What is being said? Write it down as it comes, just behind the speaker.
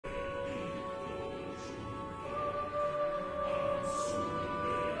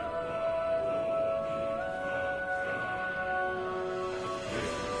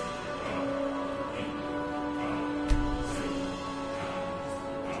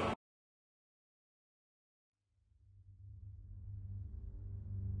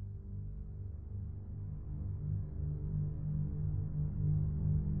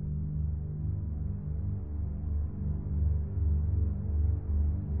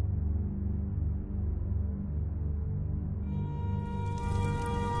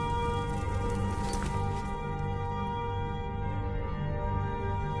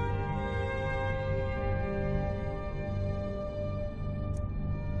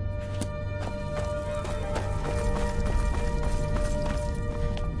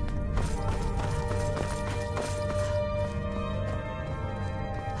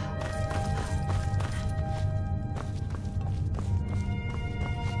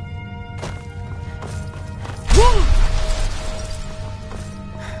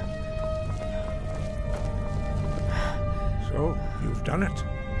done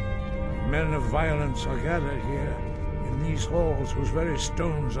it. Men of violence are gathered here, in these halls whose very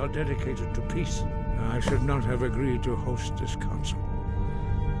stones are dedicated to peace. I should not have agreed to host this council.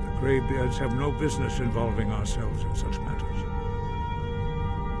 The Greybeards have no business involving ourselves in such matters.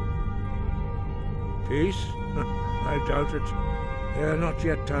 Peace? I doubt it. They are not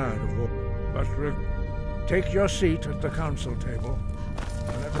yet tired of war. But take your seat at the council table,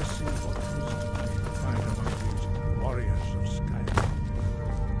 and let us see what wisdom we can find among these warriors of Skyrim.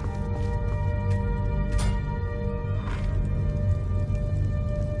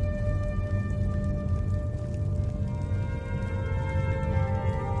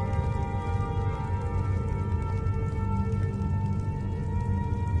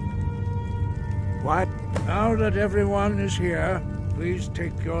 Why, now that everyone is here, please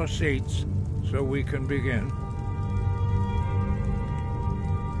take your seats so we can begin.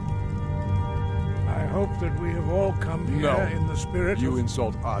 I hope that we have all come here in the spirit You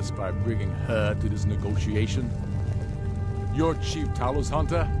insult us by bringing her to this negotiation? You're Chief Talos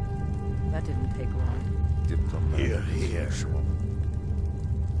Hunter? That didn't take long. Here, here.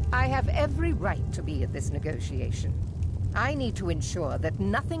 I have every right to be at this negotiation. I need to ensure that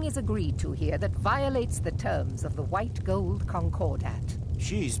nothing is agreed to here that violates the terms of the White Gold Concordat.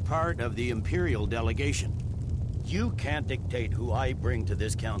 She's part of the Imperial delegation. You can't dictate who I bring to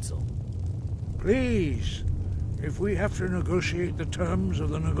this council. Please, if we have to negotiate the terms of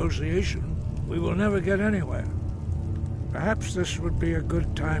the negotiation, we will never get anywhere. Perhaps this would be a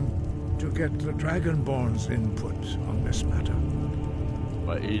good time to get the Dragonborn's input on this matter.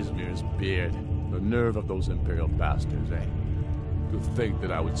 By Izmir's beard. The nerve of those Imperial bastards, eh? To think that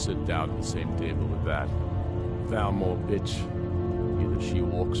I would sit down at the same table with that. Thalmor bitch. Either she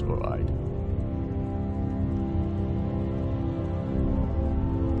walks or I'd.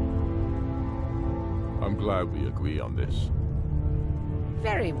 I'm glad we agree on this.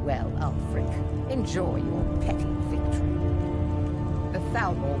 Very well, Ulfric. Enjoy your petty victory. The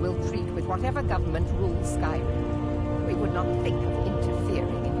Thalmor will treat with whatever government rules Skyrim. We would not think of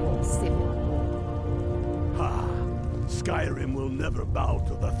interfering in your civil war. Ha! Skyrim will never bow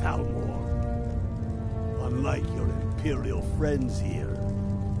to the Thalmor. Unlike your Imperial friends here.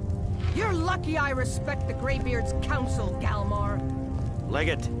 You're lucky I respect the Greybeard's counsel, Galmar.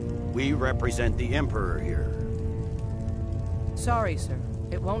 Legate, we represent the Emperor here. Sorry, sir.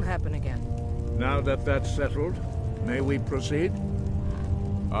 It won't happen again. Now that that's settled, may we proceed?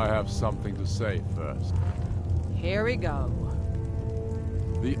 I have something to say first. Here we go.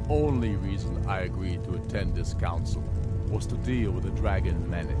 The only reason I agreed to attend this council was to deal with the dragon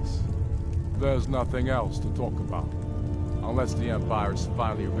menace. There's nothing else to talk about. Unless the Empire is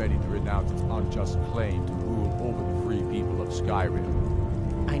finally ready to renounce its unjust claim to rule over the free people of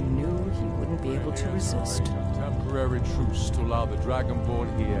Skyrim. I knew he wouldn't be able to resist. A temporary truce to allow the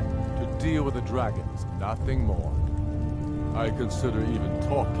Dragonborn here to deal with the dragons, nothing more. I consider even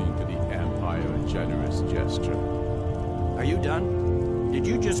talking to the Empire a generous gesture. Are you done? Did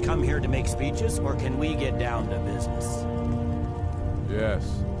you just come here to make speeches, or can we get down to business? Yes,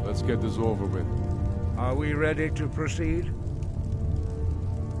 let's get this over with. Are we ready to proceed?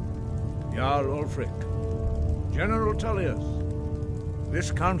 Jarl Ulfric, General Tullius,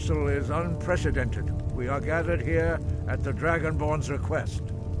 this council is unprecedented. We are gathered here at the Dragonborn's request.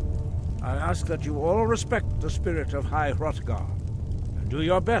 I ask that you all respect the spirit of High Hrothgar, and do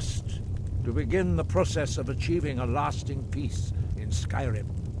your best to begin the process of achieving a lasting peace in Skyrim.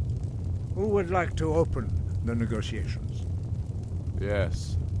 Who would like to open the negotiations?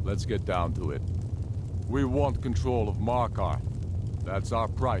 Yes, let's get down to it. We want control of Markarth. That's our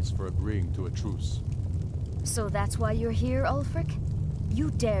price for agreeing to a truce. So that's why you're here, Ulfric? You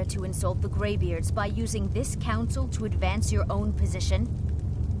dare to insult the Greybeards by using this council to advance your own position?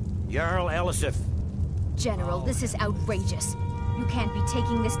 Jarl Elisif. General, this is outrageous. You can't be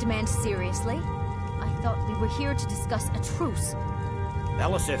taking this demand seriously. I thought we were here to discuss a truce.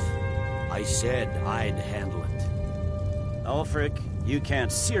 Elisif, I said I'd handle it. Ulfric, you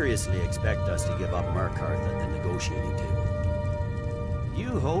can't seriously expect us to give up Markarth at the negotiating table.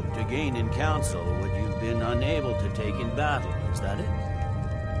 You hoped to gain in council what you've been unable to take in battle, is that it?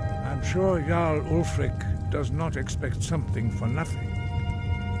 I'm sure Jarl Ulfric does not expect something for nothing.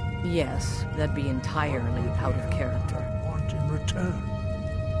 Yes, that'd be entirely out of character. Want in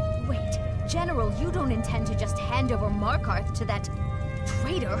return. Wait, General, you don't intend to just hand over Markarth to that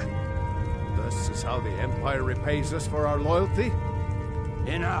traitor? This is how the Empire repays us for our loyalty?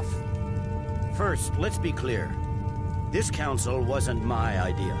 Enough. First, let's be clear. This council wasn't my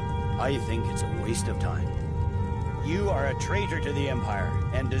idea. I think it's a waste of time. You are a traitor to the Empire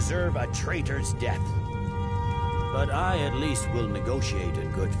and deserve a traitor's death. but I at least will negotiate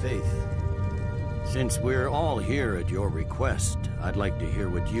in good faith. Since we're all here at your request, I'd like to hear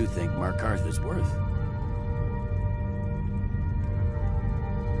what you think Markarth is worth.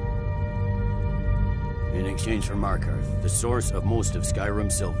 In exchange for Markarth, the source of most of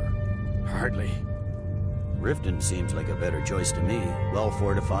Skyrim's silver. Hardly. Riften seems like a better choice to me. Well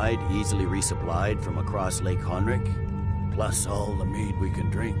fortified, easily resupplied from across Lake Honrick, plus all the mead we can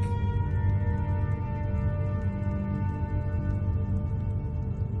drink.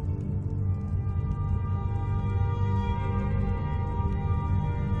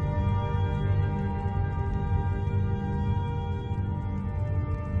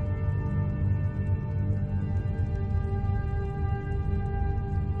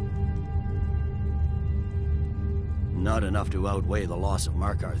 Not enough to outweigh the loss of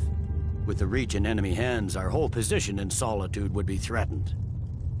Markarth. With the Reach in enemy hands, our whole position in Solitude would be threatened.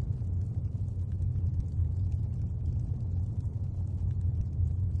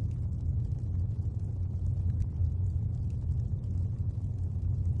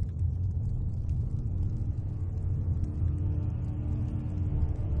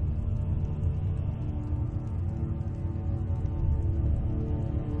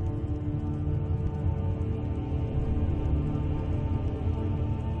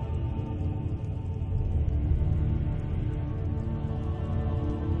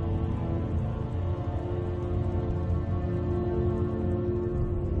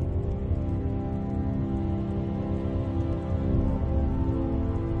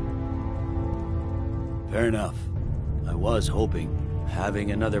 Fair enough. I was hoping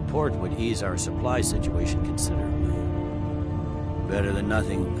having another port would ease our supply situation considerably. Better than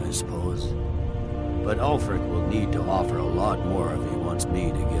nothing, I suppose. But Ulfric will need to offer a lot more if he wants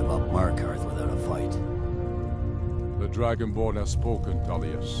me to give up Markarth without a fight. The Dragonborn has spoken,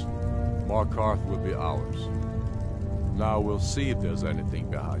 Tullius. Markarth will be ours. Now we'll see if there's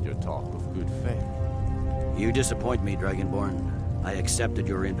anything behind your talk of good faith. You disappoint me, Dragonborn. I accepted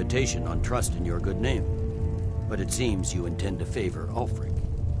your invitation on trust in your good name. But it seems you intend to favor Ulfric.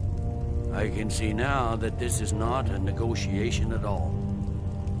 I can see now that this is not a negotiation at all.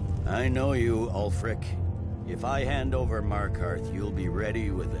 I know you, Ulfric. If I hand over Markarth, you'll be ready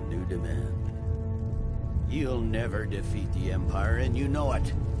with a new demand. You'll never defeat the Empire, and you know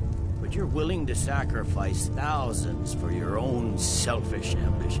it. But you're willing to sacrifice thousands for your own selfish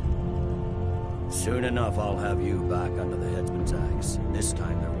ambition. Soon enough, I'll have you back under the headsman's axe. And this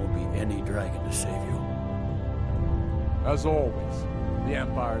time, there won't be any dragon to save you. As always, the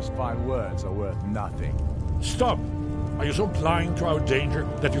Empire's fine words are worth nothing. Stop! Are you so blind to our danger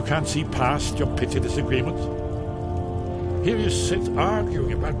that you can't see past your petty disagreements? Here you sit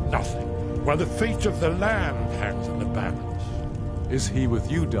arguing about nothing, while the fate of the land hangs in the balance. Is he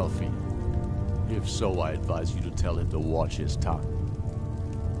with you, Delphine? If so, I advise you to tell him to watch his tongue.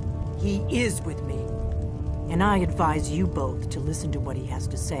 He is with me. And I advise you both to listen to what he has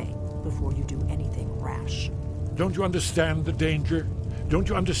to say before you do anything rash. Don't you understand the danger? Don't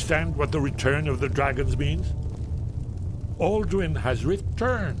you understand what the return of the dragons means? Alduin has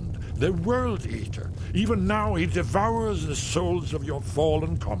returned, the World Eater. Even now he devours the souls of your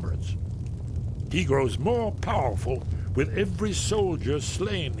fallen comrades. He grows more powerful with every soldier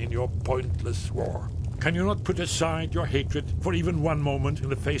slain in your pointless war. Can you not put aside your hatred for even one moment in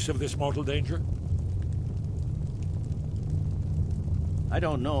the face of this mortal danger? I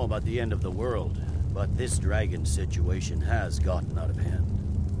don't know about the end of the world, but this dragon situation has gotten out of hand.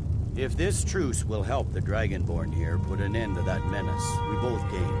 If this truce will help the Dragonborn here put an end to that menace, we both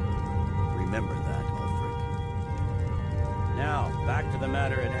gain. Remember that, Ulfric. Now, back to the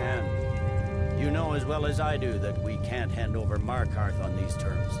matter at hand. You know as well as I do that we can't hand over Markarth on these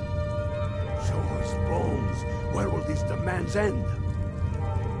terms. Show us bones. Where will these demands end?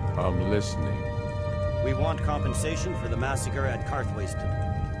 I'm listening. We want compensation for the massacre at Karthwasten.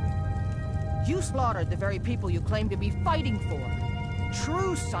 You slaughtered the very people you claim to be fighting for.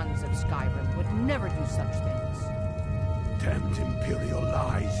 True sons of Skyrim would never do such things. Damned Imperial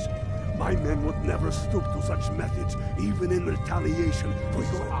lies. My men would never stoop to such methods, even in retaliation for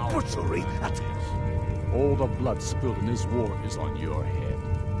your butchery at... All the blood spilled in this war is on your head.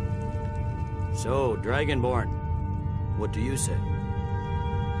 So, Dragonborn, what do you say?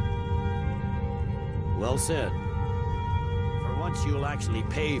 Well said. For once you'll actually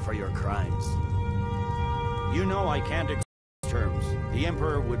pay for your crimes. You know I can't accept terms. The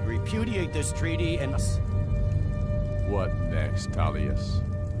Emperor would repudiate this treaty and... What next, Tullius?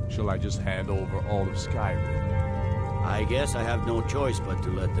 Shall I just hand over all of Skyrim? I guess I have no choice but to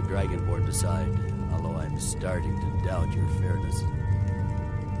let the Dragonborn decide, although I'm starting to doubt your fairness.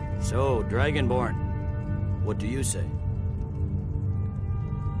 So, Dragonborn, What do you say?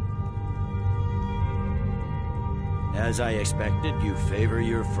 As I expected, you favor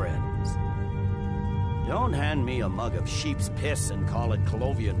your friends. Don't hand me a mug of sheep's piss and call it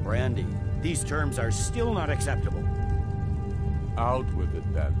Colovian brandy. These terms are still not acceptable. Out with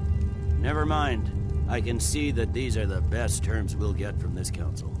it, then. Never mind. I can see that these are the best terms we'll get from this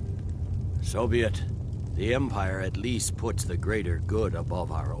council. So be it. The Empire at least puts the greater good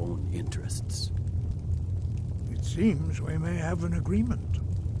above our own interests. It seems we may have an agreement.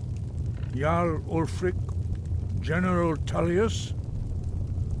 Jarl Ulfric, General Tullius.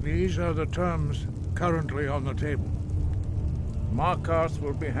 These are the terms currently on the table. Markarth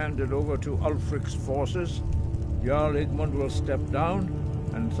will be handed over to Ulfric's forces, Jarl Igmund will step down,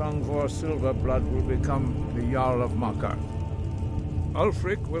 and Thongvor Silverblood will become the Jarl of Markarth.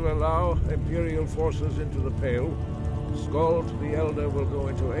 Ulfric will allow Imperial forces into the Pale, Skald the Elder will go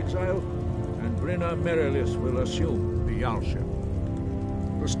into exile, and Brynna Merilis will assume the Jarlship.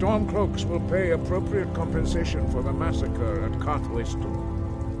 The Stormcloaks will pay appropriate compensation for the massacre at Karthwaystone.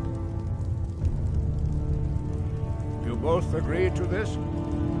 You both agree to this?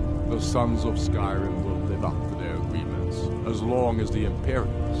 The Sons of Skyrim will live up to their agreements, as long as the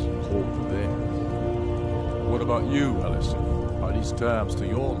Imperials hold to theirs. What about you, Elisif? Are these terms to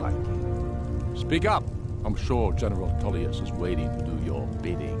your liking? Speak up! I'm sure General Tullius is waiting to do your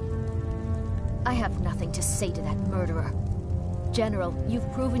bidding. I have nothing to say to that murderer. General,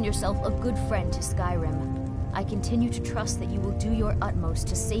 you've proven yourself a good friend to Skyrim. I continue to trust that you will do your utmost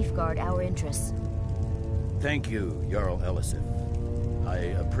to safeguard our interests. Thank you, Jarl Elisif. I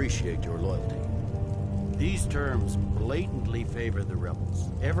appreciate your loyalty. These terms blatantly favor the rebels.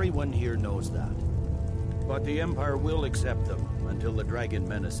 Everyone here knows that. But the Empire will accept them until the Dragon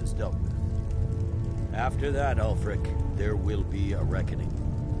Menace is dealt with. After that, Ulfric, there will be a reckoning.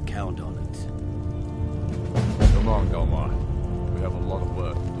 Count on it. Come on, Delmar. We have a lot of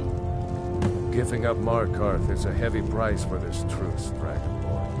work to do. Giving up Markarth is a heavy price for this truce,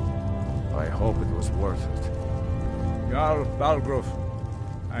 Dragonborn. I hope it was worth it. Jarl Balgruf,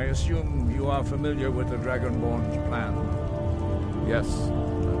 I assume you are familiar with the Dragonborn's plan. Yes,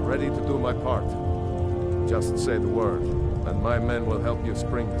 I'm ready to do my part. Just say the word, and my men will help you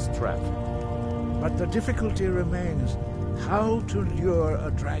spring this trap. But the difficulty remains how to lure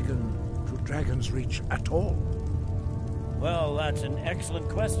a dragon to Dragon's Reach at all. Well, that's an excellent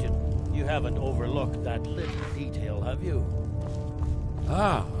question. You haven't overlooked that little detail, have you?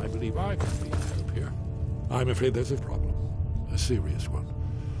 Ah, I believe I can be of help here. I'm afraid there's a problem. A serious one.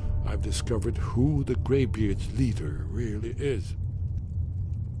 I've discovered who the Greybeard's leader really is.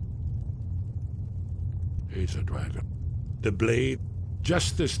 He's a dragon. The Blade,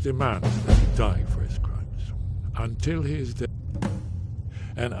 justice demands that he die for his crimes. Until he is dead.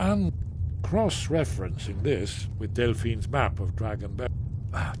 And I'm cross-referencing this with Delphine's map of Dragonberg.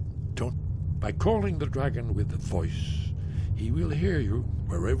 By calling the dragon with the voice, he will hear you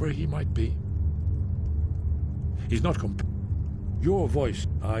wherever he might be. He's not your voice.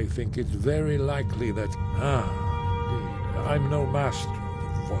 I think it's very likely that... indeed. I'm no master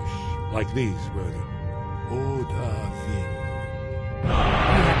of the voice, like these were the Odavin.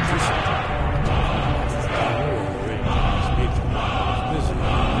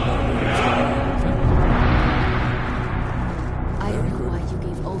 I don't know why you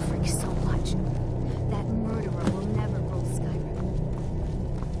gave Ulfric so much. That murderer will never rule Skyrim.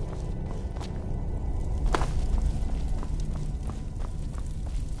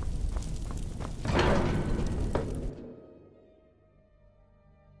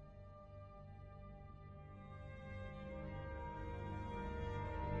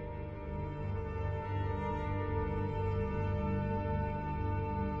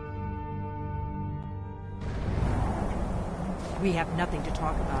 We have nothing to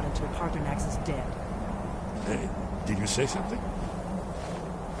talk about until Paarthurnax is dead. Hey, did you say something?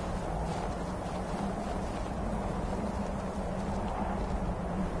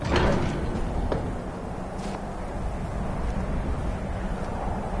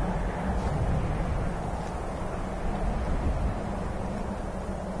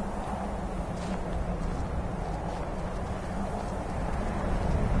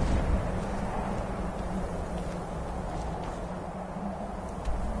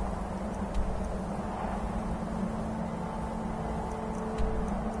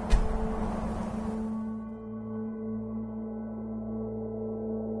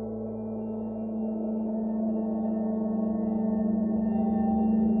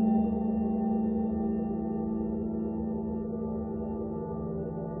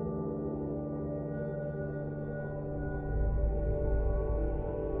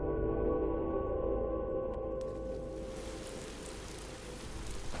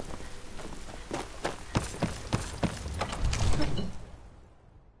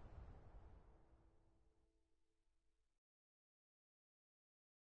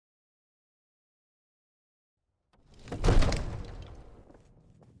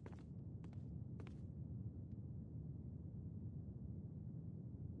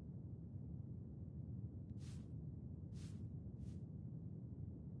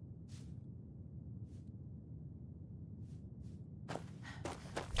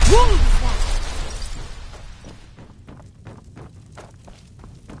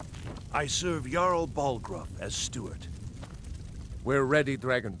 I serve Jarl Balgruuf as steward. We're ready,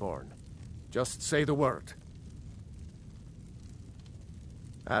 Dragonborn. Just say the word.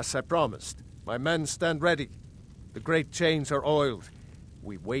 As I promised, my men stand ready. The great chains are oiled.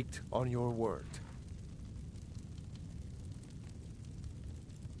 We wait on your word.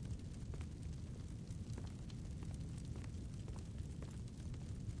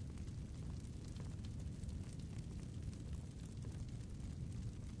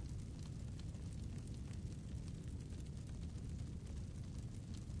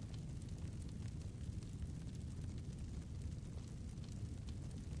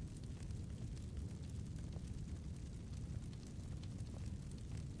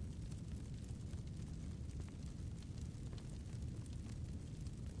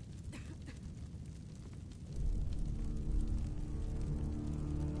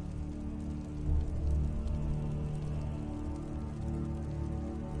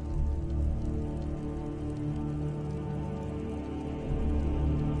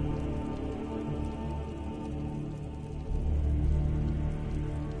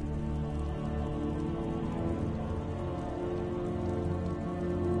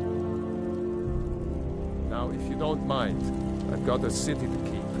 Now, if you don't mind, I've got a city to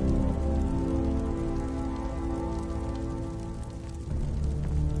keep.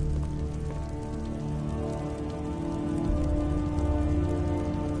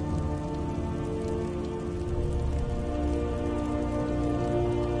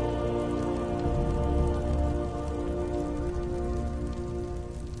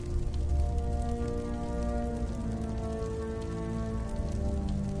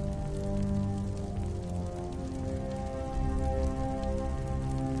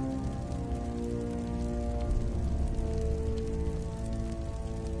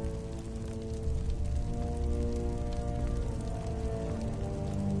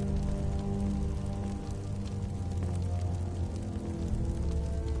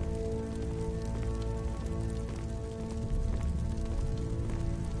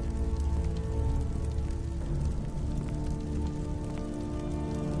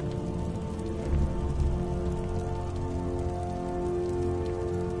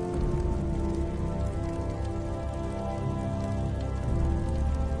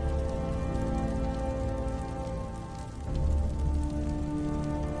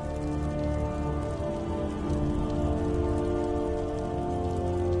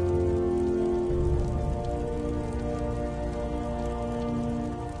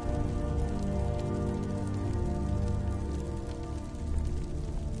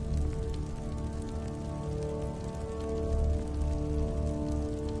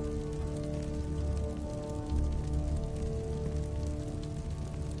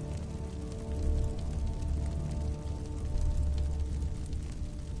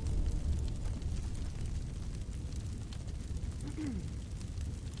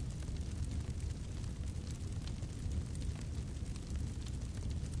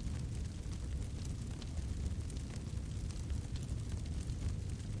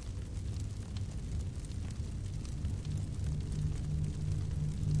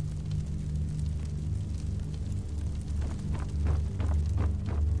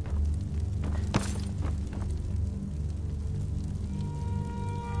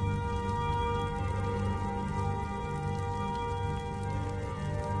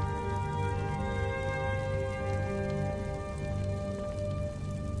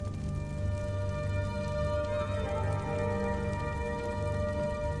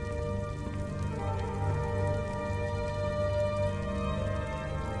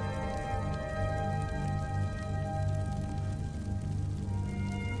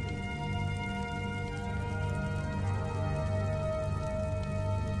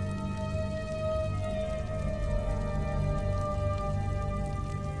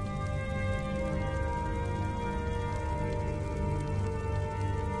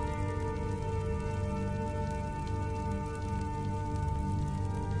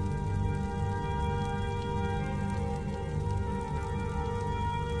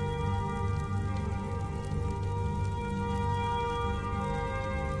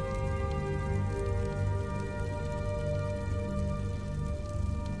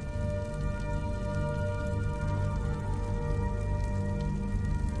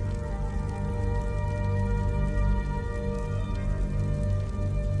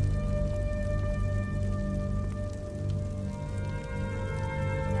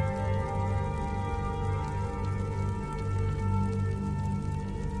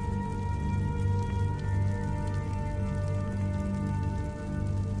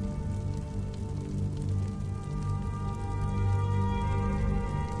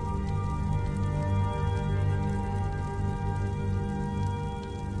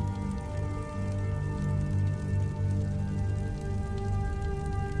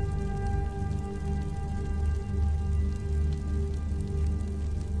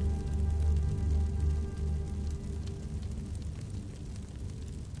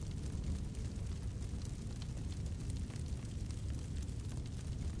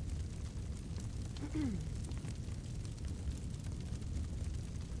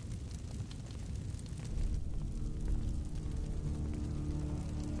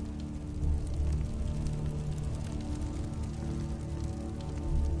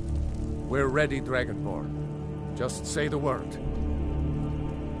 We're ready, Dragonborn. Just say the word.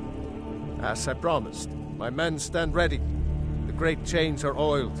 As I promised, my men stand ready. The great chains are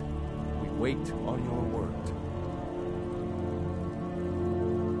oiled. We wait on your word.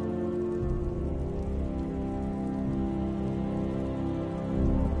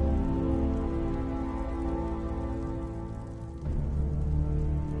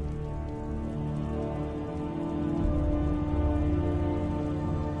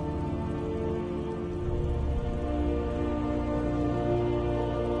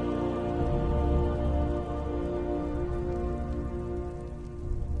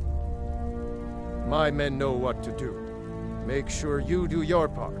 My men know what to do. Make sure you do your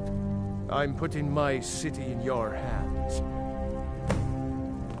part. I'm putting my city in your hands.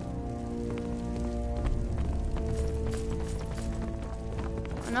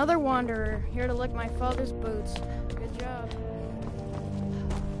 Another wanderer, here to lick my father's boots. Good job.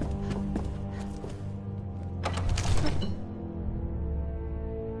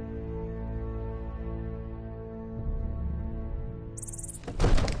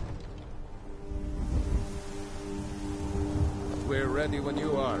 We're ready when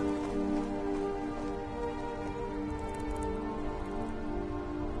you are.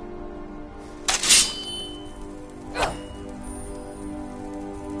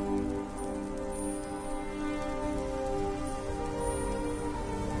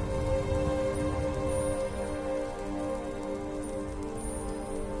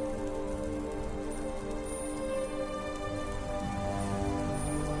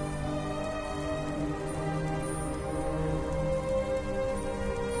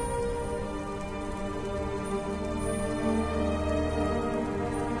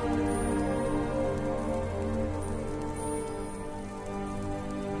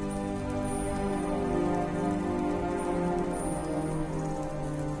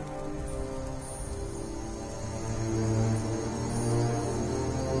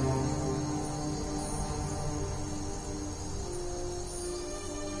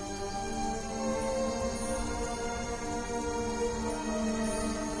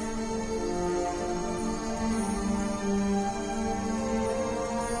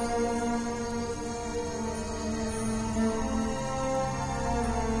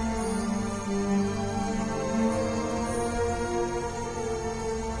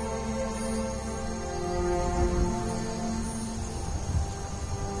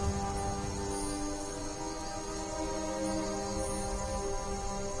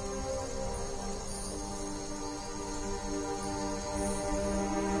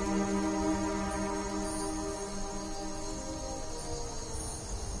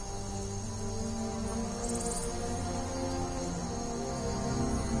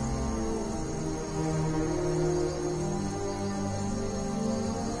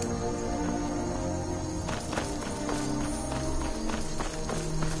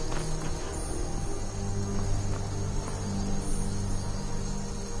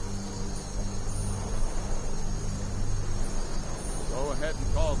 Go ahead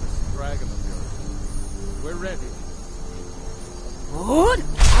and call this dragon of yours. We're ready. Good.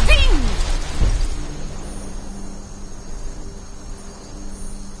 Again.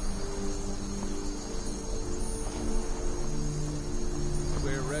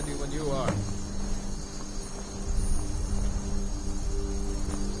 We're ready when you are.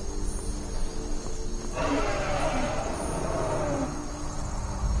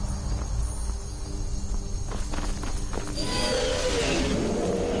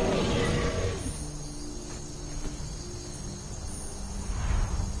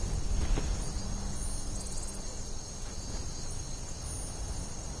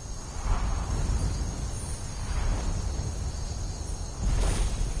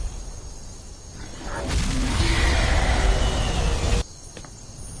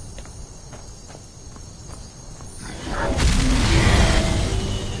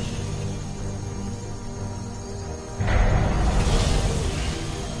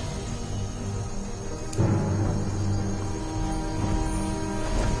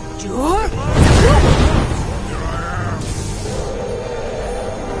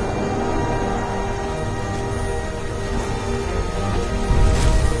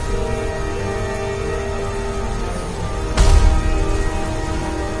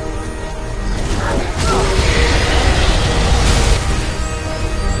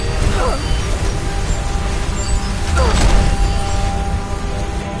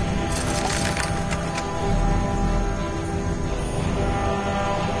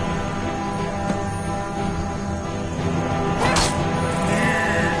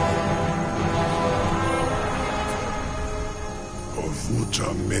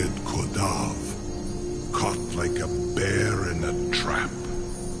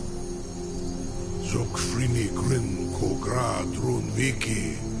 Zokfrini Grin Kogra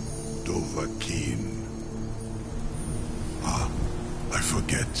Drunviki Dovahkiin. Ah, I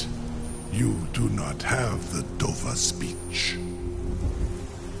forget. You do not have the Dova speech.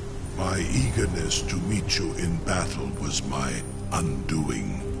 My eagerness to meet you in battle was my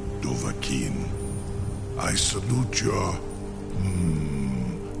undoing, Dovahkiin. I salute your,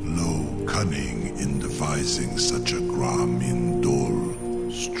 low cunning in devising such a Gramindol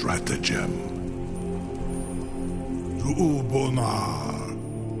stratagem. Ubonar,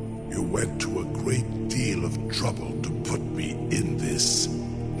 you went to a great deal of trouble to put me in this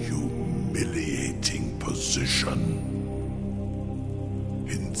humiliating position.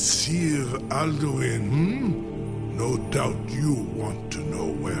 In Sir Alduin, No doubt you want to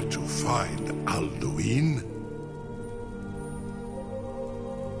know where to find Alduin.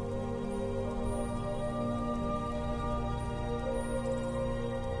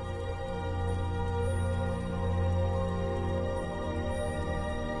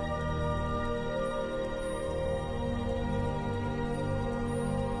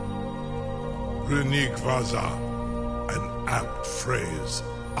 Renigvaza, an apt phrase.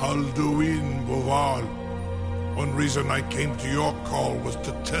 Alduin Boval. One reason I came to your call was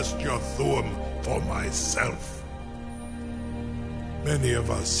to test your Thuum for myself. Many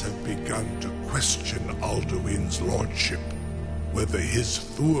of us have begun to question Alduin's lordship, whether his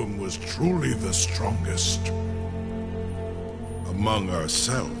Thuum was truly the strongest. Among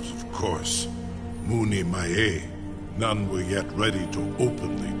ourselves, of course, Muni Mae, none were yet ready to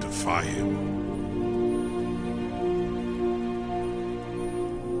openly defy him.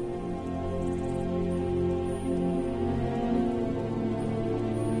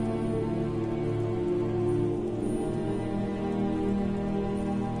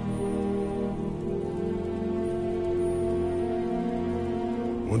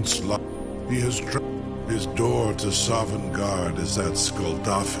 Once locked, he has dropped his door to Sovngarde is at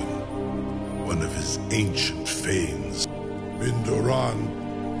Skuldafn, one of his ancient fanes. Mindoran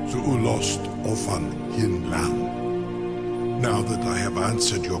Zuulost Ofan Hinlan. Now that I have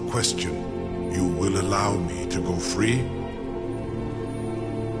answered your question, you will allow me to go free?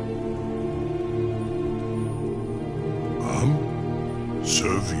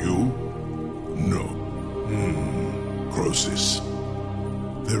 Serve you? No. Croesus.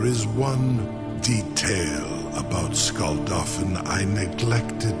 There is one detail about Skuldafn I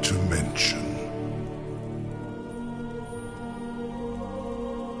neglected to mention.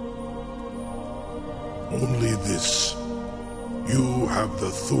 Only this. You have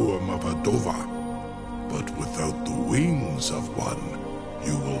the Thuum of a Dova, but without the wings of one,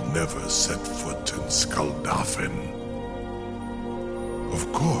 you will never set foot in Skuldafn.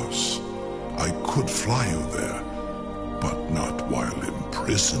 Of course, I could fly you there, but not while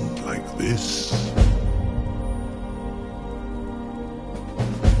imprisoned like this.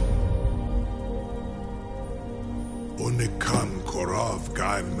 Onikan Korav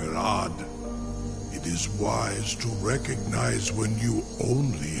Gaim Mirad. It is wise to recognize when you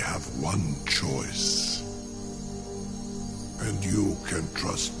only have one choice. And you can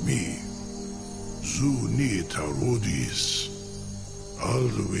trust me. Zuni Tarudis.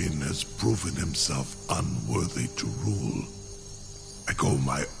 Alduin has proven himself unworthy to rule. I go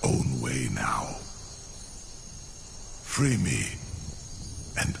my own way now. Free me,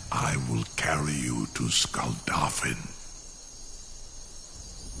 and I will carry you to Skuldafn.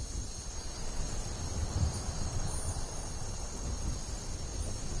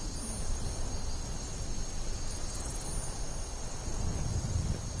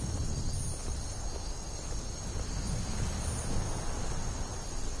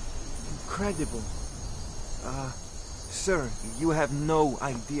 Incredible. Sir, you have no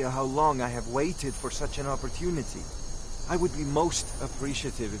idea how long I have waited for such an opportunity. I would be most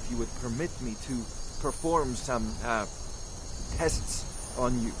appreciative if you would permit me to perform some, tests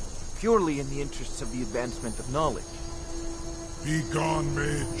on you, purely in the interests of the advancement of knowledge. Be gone,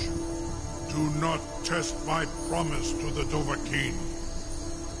 mage. Do not test my promise to the Dovahkiin.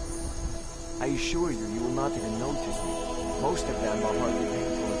 I assure you, you will not even notice me. Most of them are hardly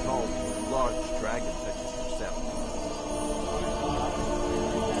painful at all to a large dragon such as yourself.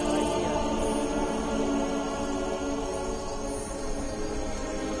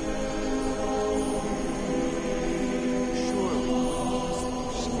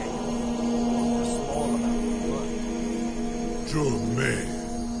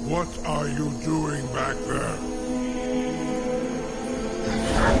 What are you doing back there?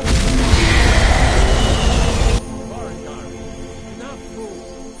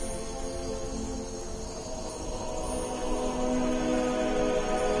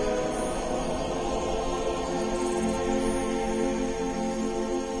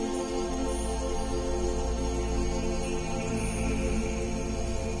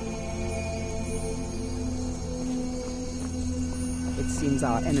 seems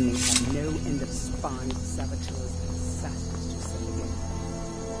our enemies have no end of spies, saboteurs, and assassins to send again.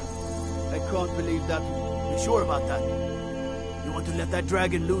 I can't believe that. You sure about that? You want to let that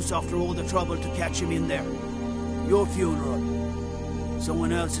dragon loose after all the trouble to catch him in there? Your funeral.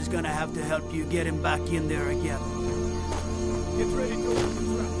 Someone else is gonna have to help you get him back in there again. Get ready to open the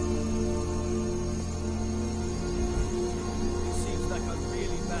trap. It seems like a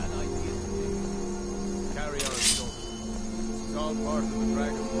really bad idea to me. Carry on, soldier. It's all part of the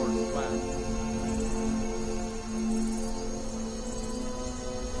Dragonborn's plan.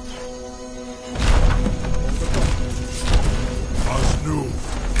 Was nu,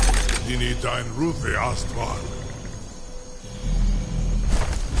 dini dein Rufe Astval.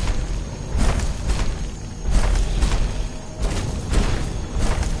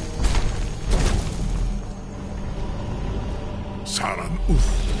 Saran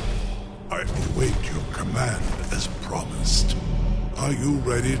Uth, I await your command as promised. Are you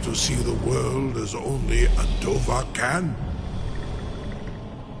ready to see the world as only a Dova can?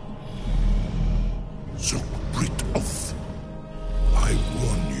 Zukbrit Oth, I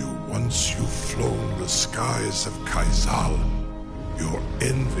warn you, once you've flown the skies of Kaizal, your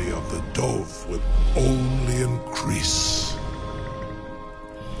envy of the Dove will only increase.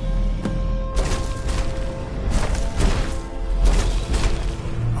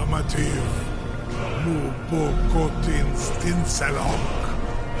 Amativ, Mubokotin Stinselok.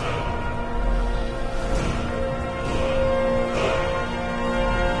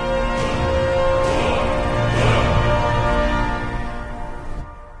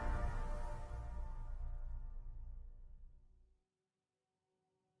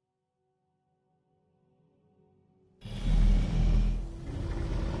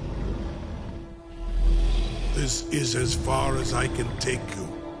 This is as far as I can take you.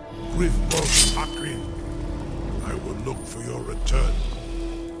 Grifbos Akrin. I will look for your return.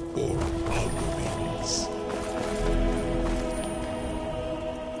 Or Algorines.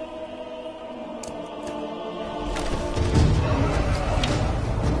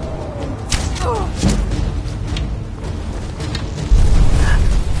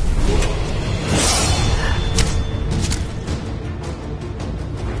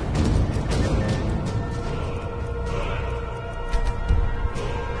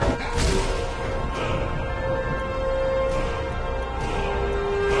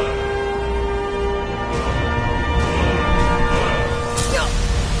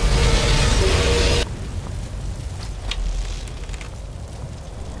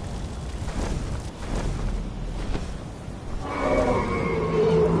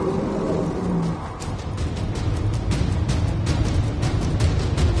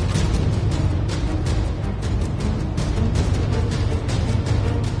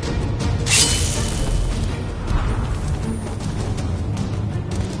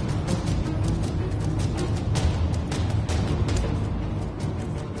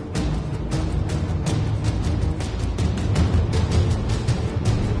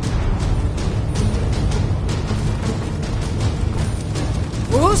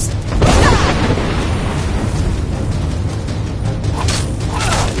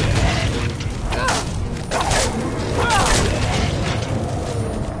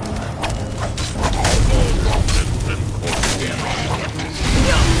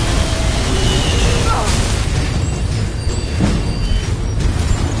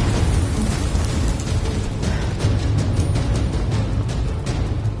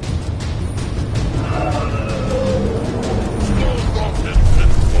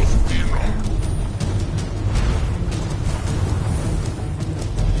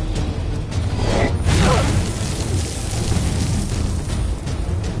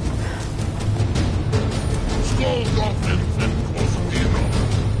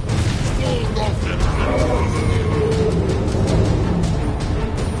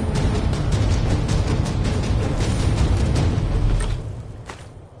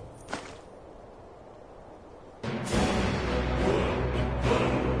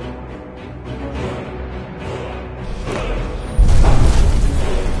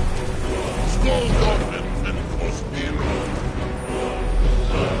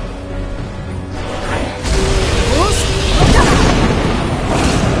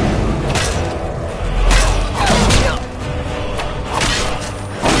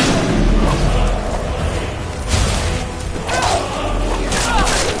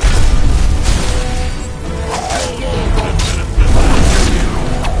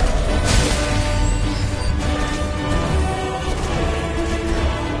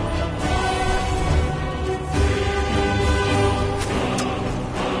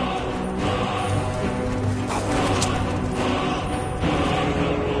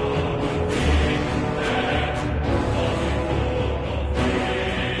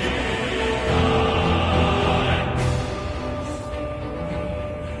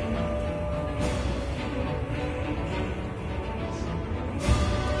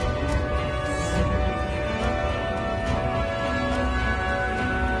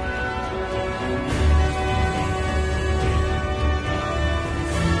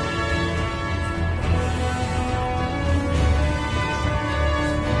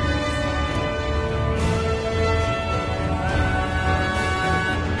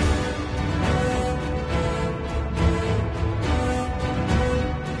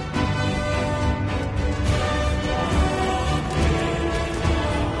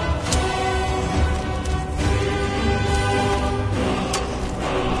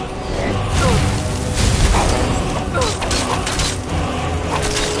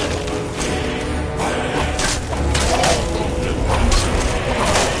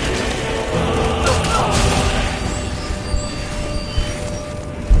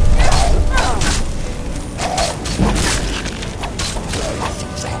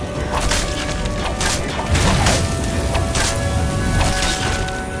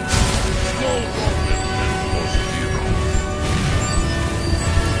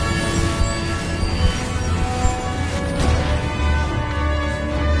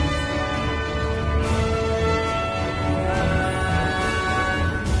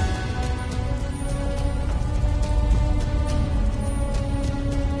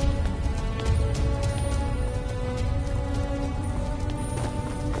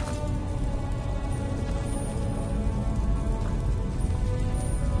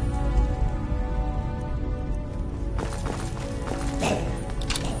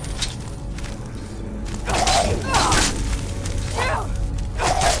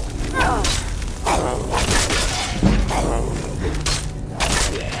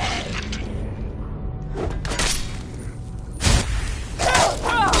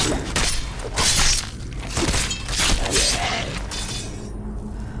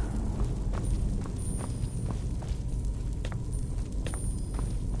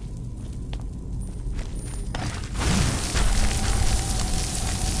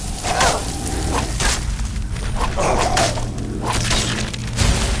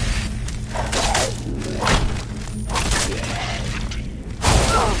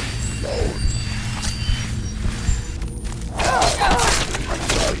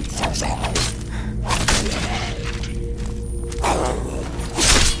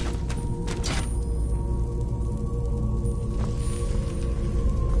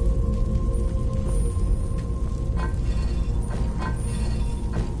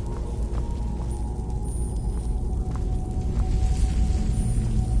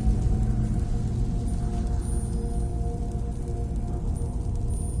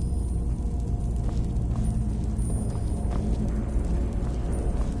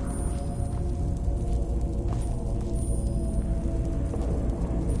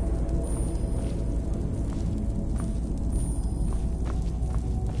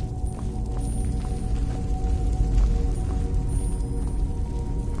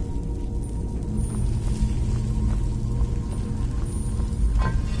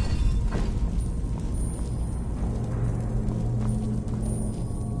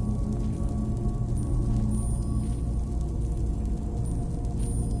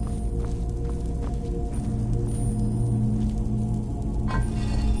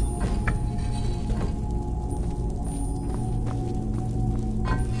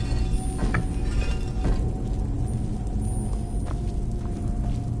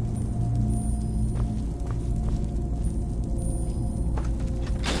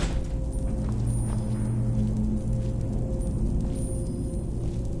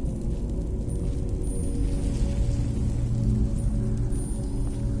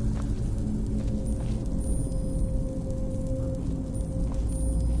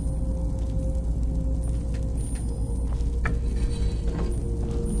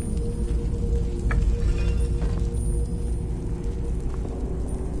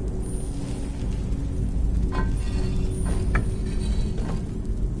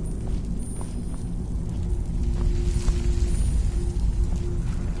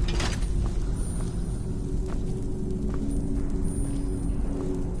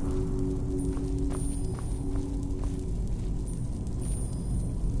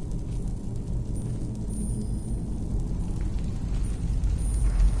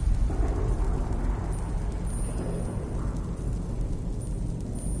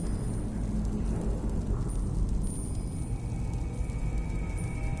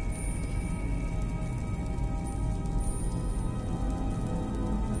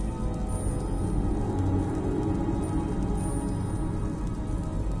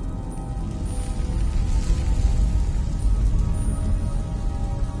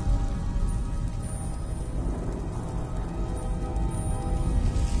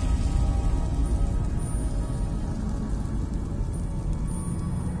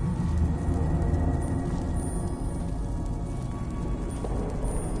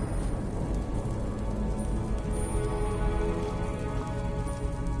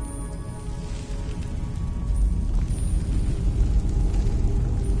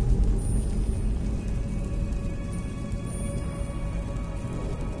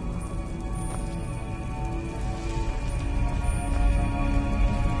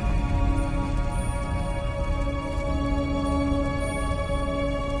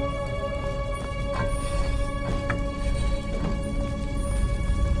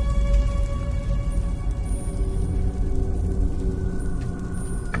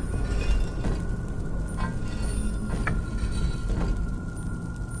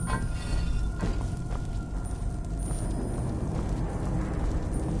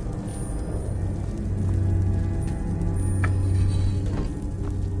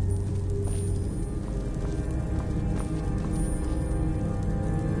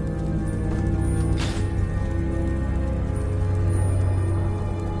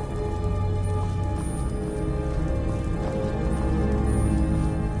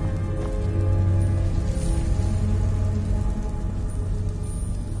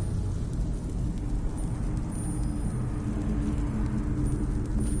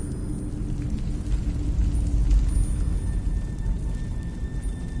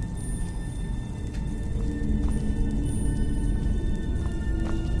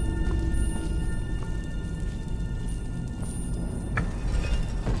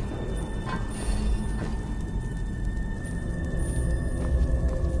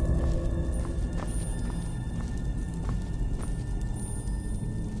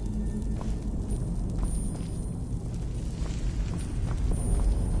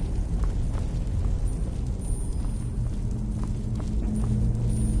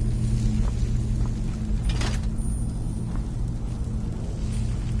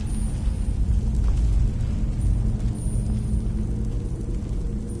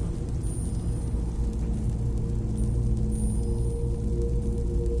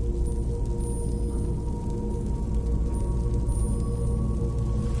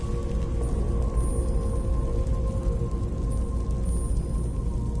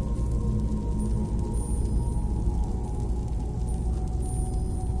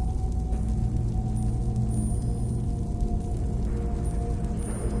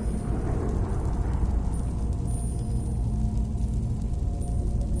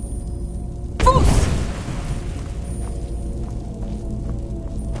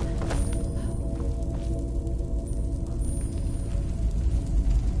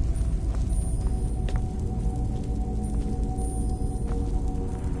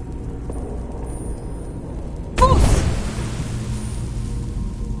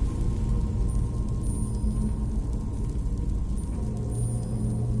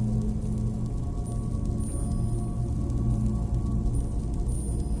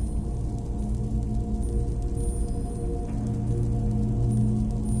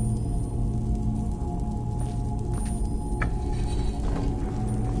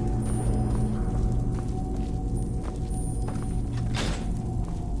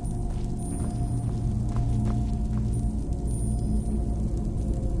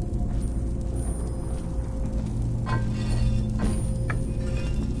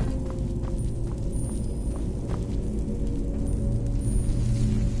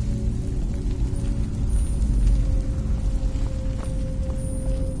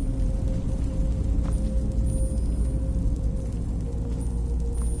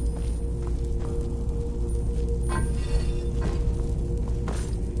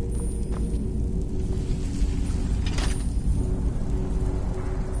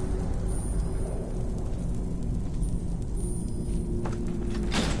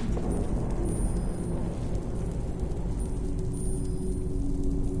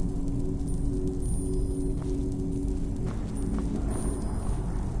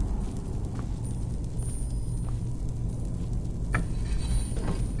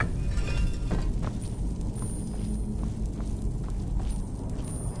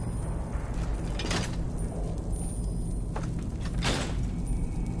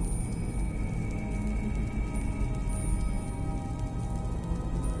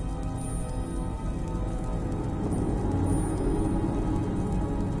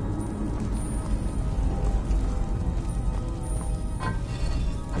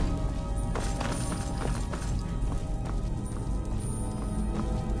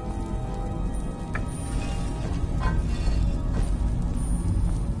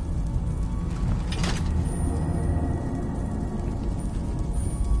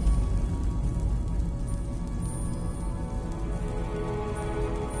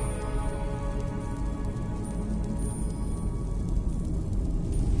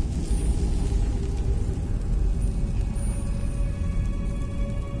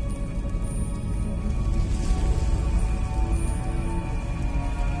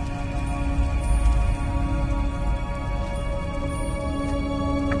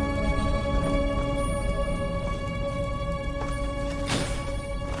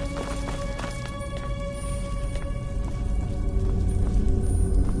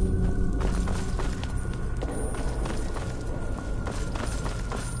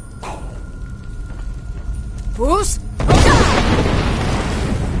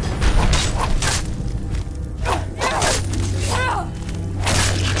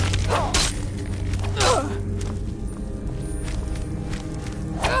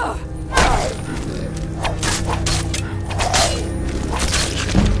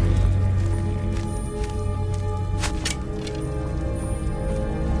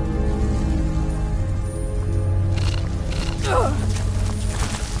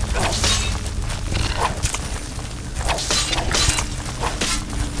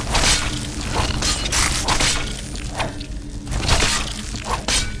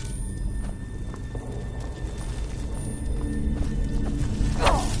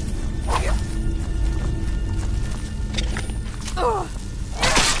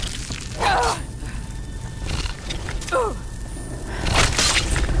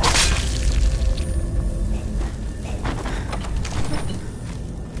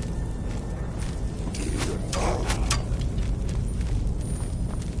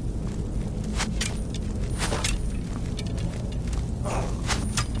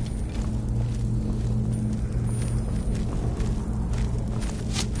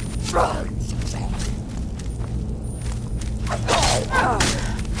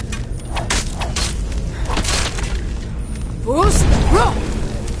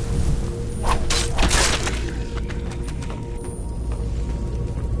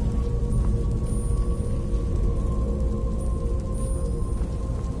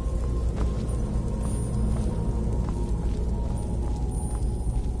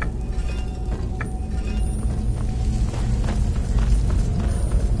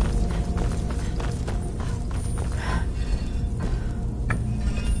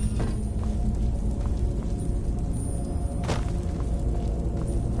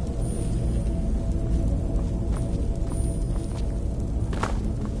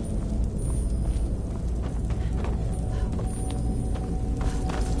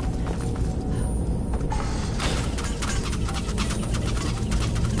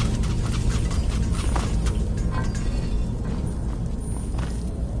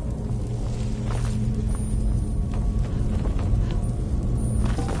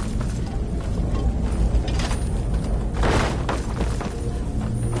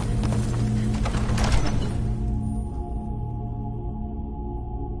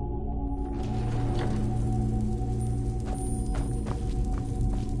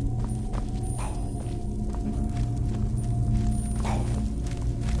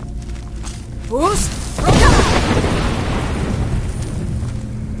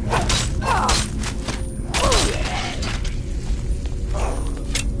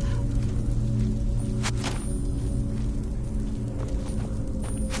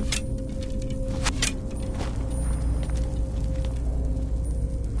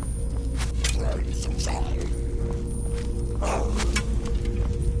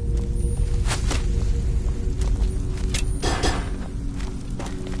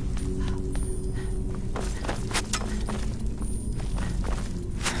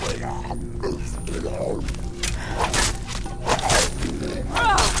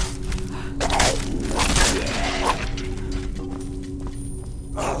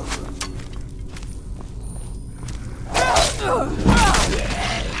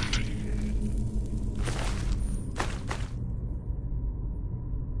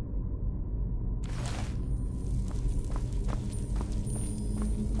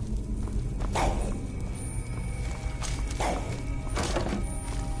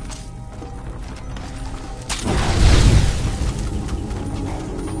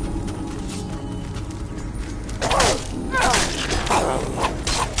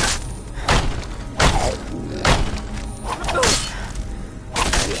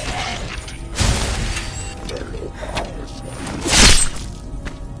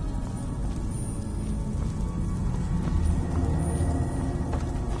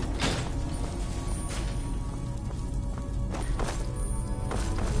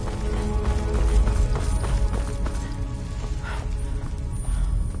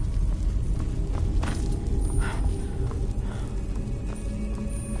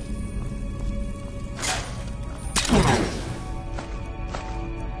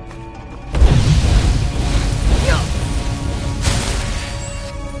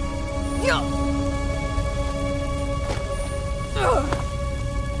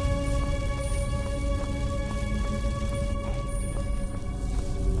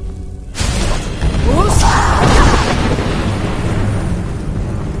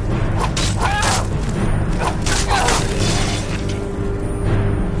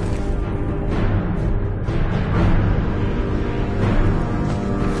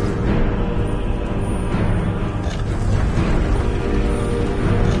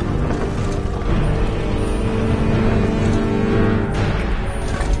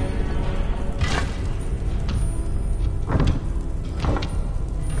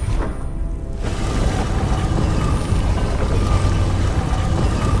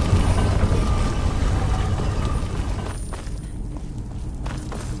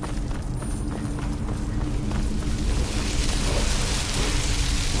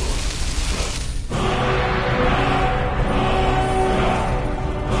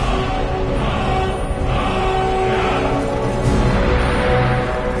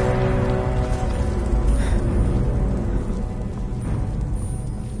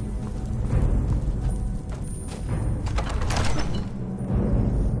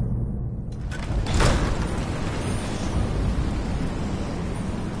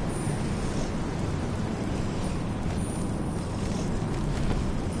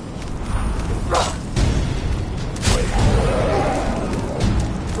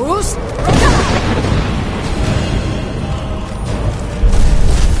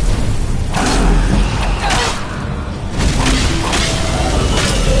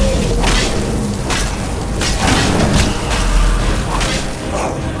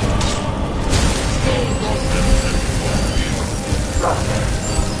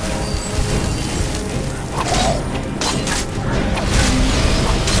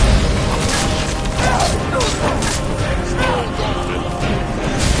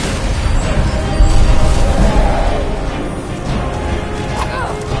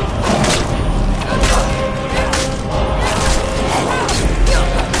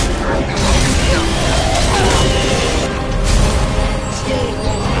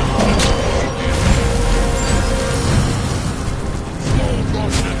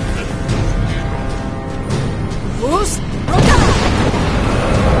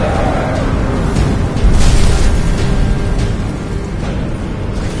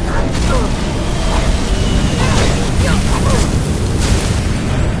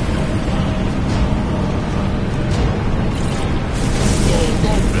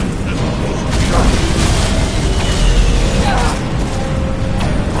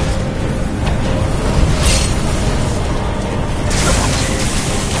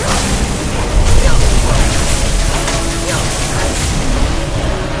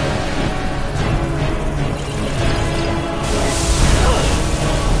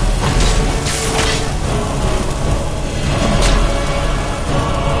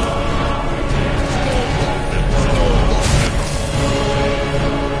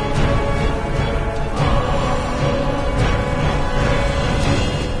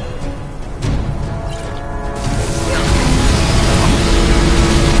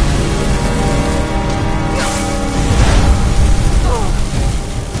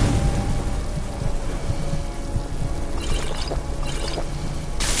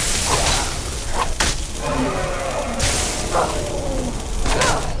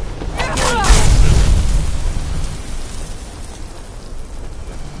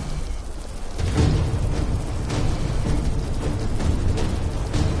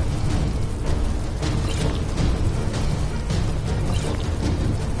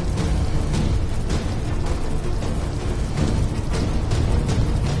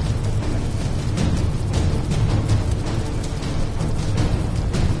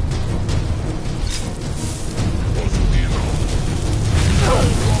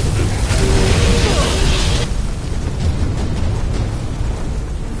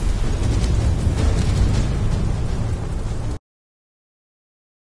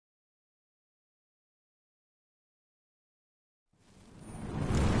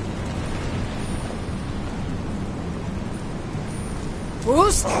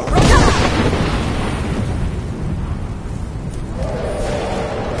 Boost!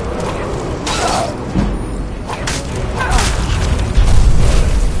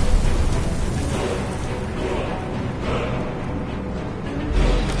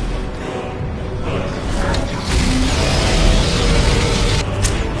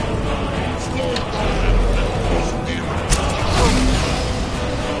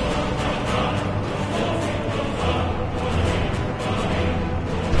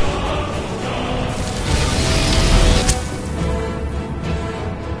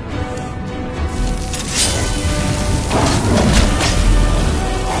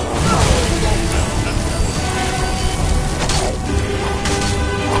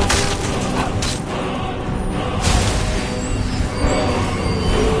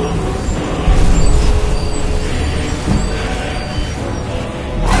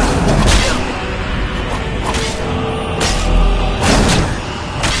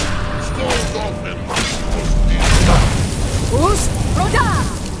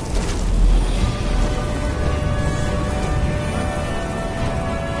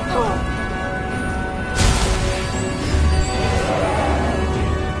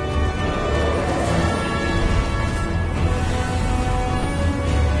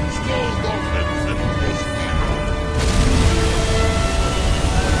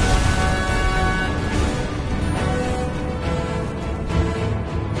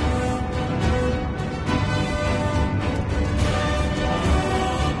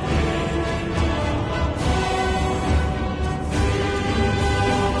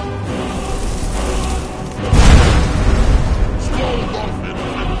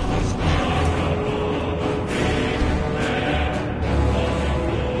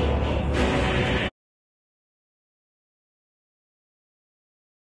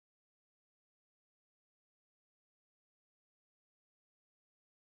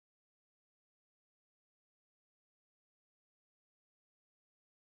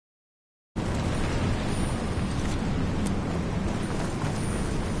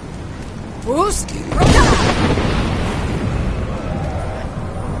 Boost!